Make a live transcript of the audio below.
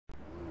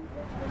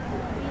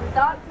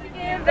thought to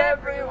give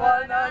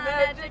everyone an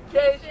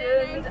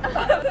education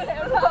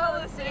and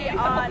policy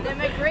on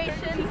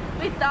immigration.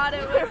 We thought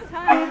it was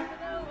time for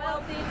the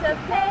wealthy to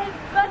pay,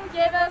 but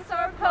give us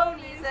our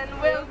ponies and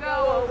we'll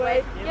go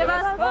away. Give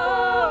us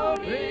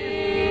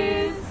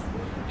ponies.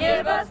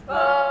 Give us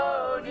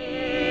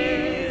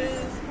ponies.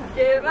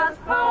 Give us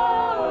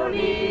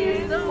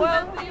ponies. The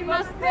wealthy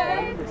must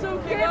pay, so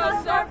give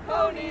us our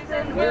ponies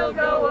and we'll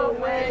go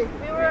away.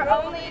 We were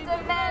only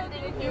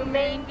demanding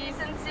humane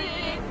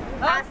decency,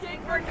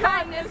 asking for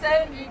kindness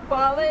and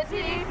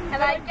equality.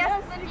 And I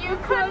guess that you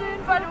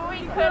couldn't, but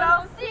we could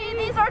all see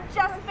these are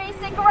just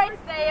basic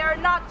rights, they are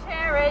not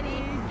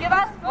charity. Give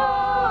us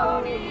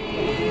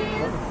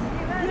ponies.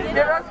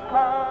 Give us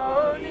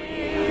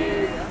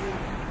ponies.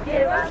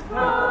 Give us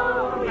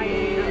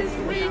ponies.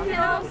 We can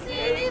all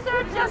see these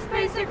are just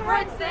basic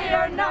rights, they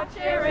are not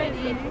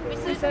charity. We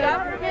say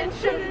government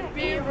shouldn't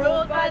be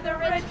ruled by the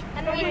rich,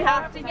 and we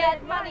have to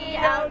get money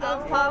out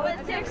of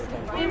politics.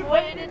 We've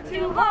waited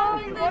too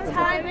long, the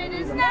time it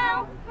is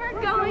now. We're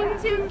going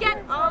to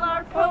get all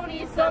our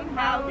ponies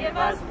somehow. Give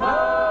us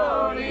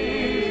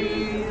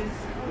ponies.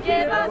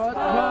 Give us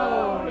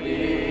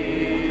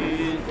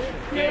ponies.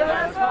 Give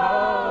us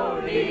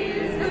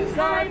ponies. The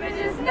time it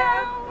is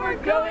now. We're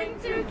going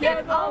to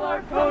get all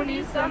our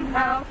ponies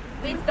somehow.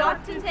 We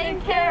thought to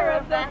take care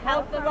of the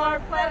health of our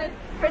planet,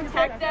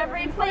 protect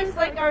every place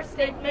like our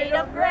state made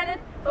of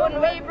granite. But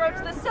when we broach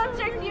the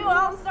subject, you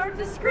all start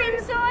to scream,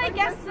 so I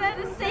guess that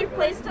a safe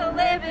place to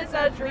live is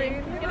a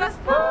dream. Give us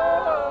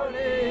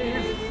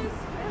ponies.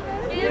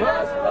 Give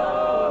us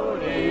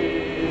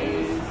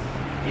ponies.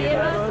 Give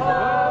us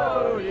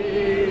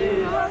ponies.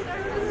 You all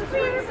start to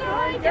scream, so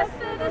I guess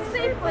that a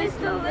safe place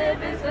to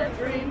live is a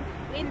dream.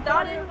 We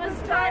thought it was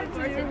time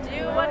to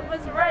do what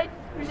was right.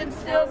 We should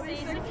still be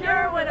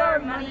secure when our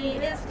money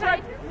is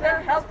tight.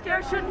 Their health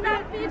care should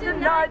not be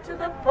denied to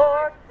the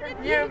poor. If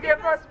you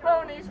give us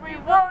ponies, we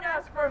won't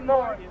ask for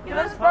more. Give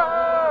us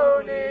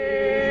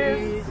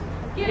ponies.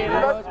 Give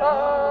us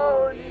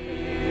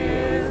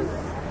ponies.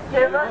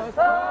 Give us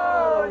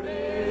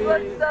ponies.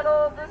 Let's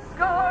settle the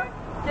score.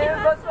 Give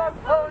us our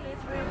ponies,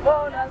 we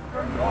won't ask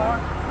for more.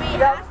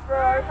 We ask for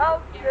our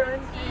health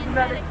guaranteed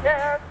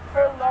Medicare,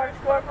 for large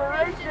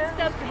corporations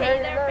to pay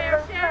their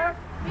fair share.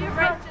 We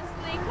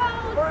righteously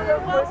called for the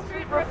Wall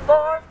Street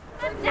reform,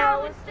 but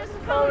now it's just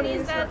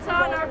ponies that's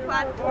on our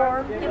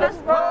platform. Give us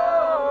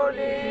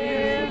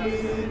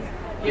ponies.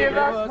 Give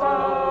us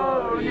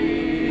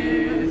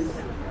ponies.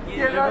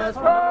 Give us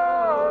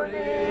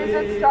ponies.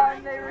 It's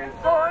time they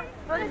reform,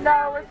 but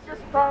now it's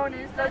just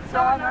ponies that's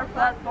on our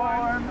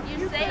platform.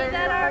 You say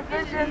that our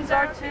visions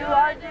are too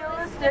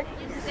idealistic.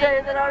 You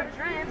say that our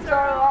dreams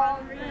are all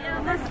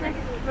unrealistic.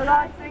 But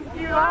I think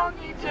you all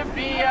need to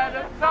be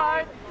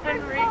edified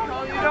and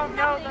recall you don't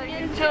know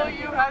things until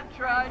you have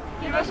tried.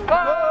 Give us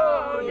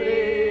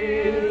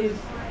ponies.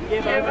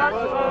 Give us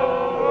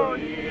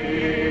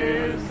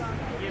ponies.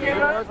 Give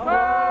us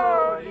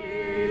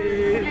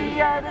ponies. Be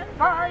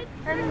edified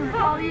and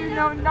recall you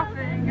know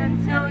nothing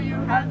until you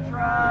have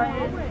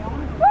tried.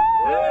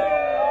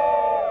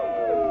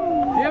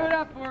 Give it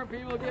up for him,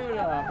 people. Give it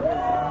up.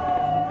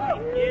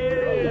 Thank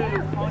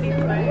you. Pony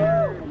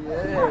player.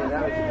 Yeah,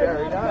 that was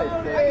very nice.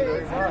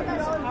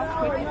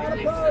 Thank you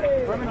very much.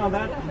 Vermin, on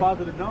that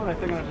positive note, I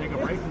think I'm going to take a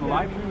break from the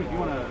live stream. If you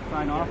want to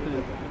sign off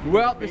to...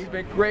 Well, this has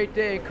been a great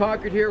day in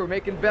Concord here. We're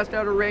making the best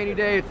out of a rainy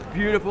day. It's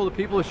beautiful. The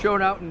people have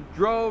shown out in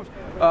droves.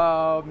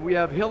 We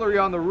have Hillary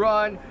on the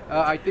run.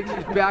 I think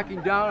she's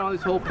backing down on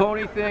this whole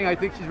pony thing. I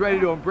think she's ready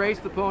to embrace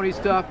the pony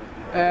stuff.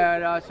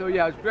 And so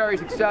yeah, it was very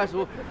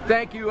successful.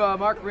 Thank you,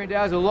 Mark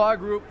Randazzo Law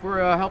Group, for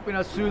helping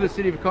us sue the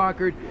city of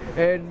Concord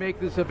and make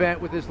this event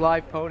with this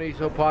live pony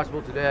so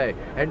possible today.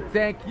 And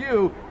thank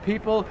you,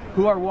 people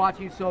who are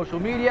watching social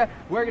media.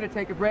 We're going to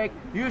take a break.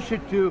 You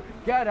should too.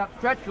 Get up,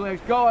 stretch your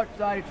legs, go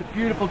outside. It's a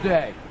beautiful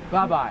day.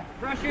 Bye-bye.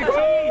 Brush your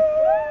teeth.